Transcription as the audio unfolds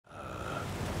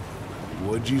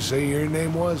What'd you say your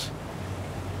name was?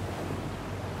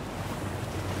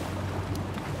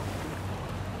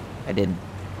 I didn't.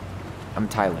 I'm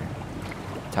Tyler.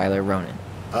 Tyler Ronan.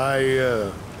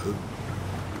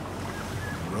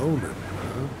 Ronan,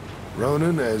 huh?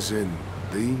 Ronan as in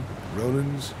the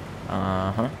Ronans?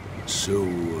 Uh-huh. So, I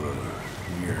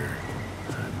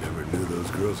never knew those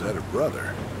girls had a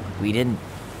brother. We didn't.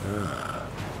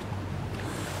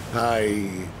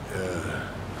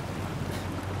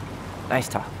 Nice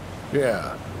talk.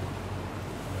 Yeah.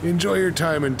 Enjoy your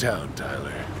time in town,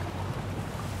 Tyler.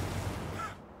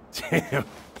 Damn,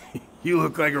 you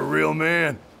look like a real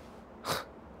man.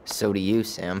 So do you,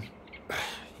 Sam.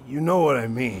 You know what I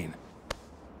mean.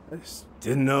 I just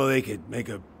didn't know they could make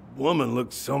a woman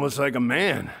look so much like a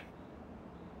man.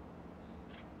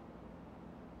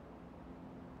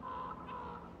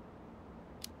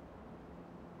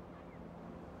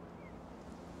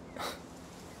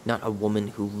 Not a woman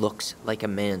who looks like a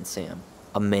man, Sam.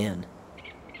 A man.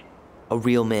 A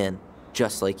real man,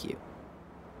 just like you.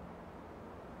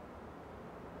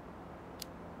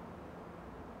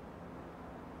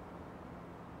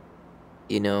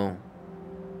 You know,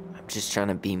 I'm just trying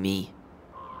to be me.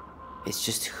 It's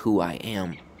just who I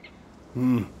am.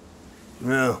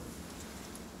 Well,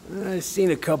 I've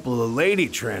seen a couple of lady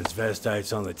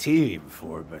transvestites on the TV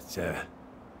before, but,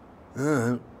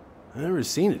 I've never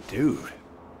seen a dude.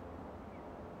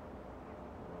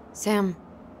 Sam,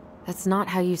 that's not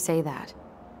how you say that.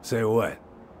 Say what?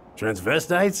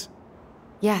 Transvestites?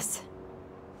 Yes.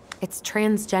 It's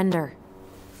transgender.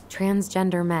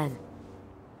 Transgender men.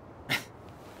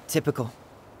 Typical.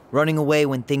 Running away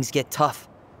when things get tough.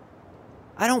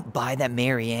 I don't buy that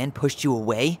Mary Ann pushed you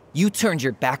away. You turned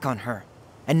your back on her.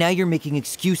 And now you're making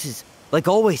excuses. Like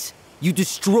always, you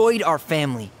destroyed our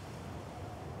family.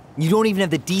 You don't even have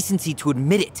the decency to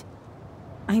admit it.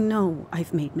 I know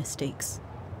I've made mistakes.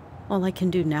 All I can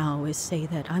do now is say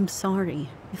that I'm sorry.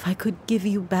 If I could give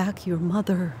you back your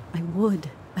mother, I would.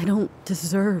 I don't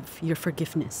deserve your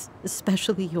forgiveness,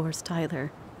 especially yours,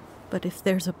 Tyler. But if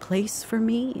there's a place for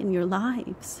me in your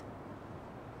lives,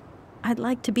 I'd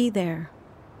like to be there.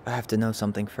 I have to know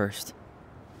something first.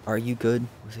 Are you good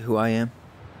with who I am?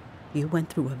 You went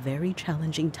through a very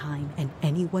challenging time, and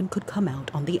anyone could come out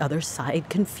on the other side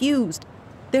confused.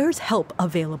 There's help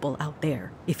available out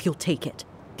there, if you'll take it.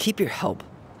 Keep your help.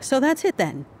 So that's it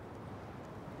then.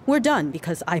 We're done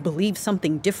because I believe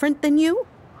something different than you?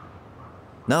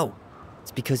 No,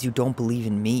 it's because you don't believe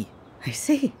in me. I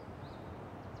see.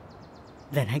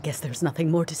 Then I guess there's nothing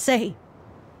more to say.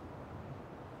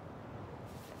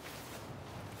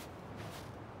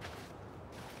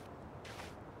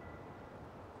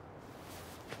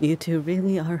 You two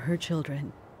really are her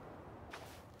children.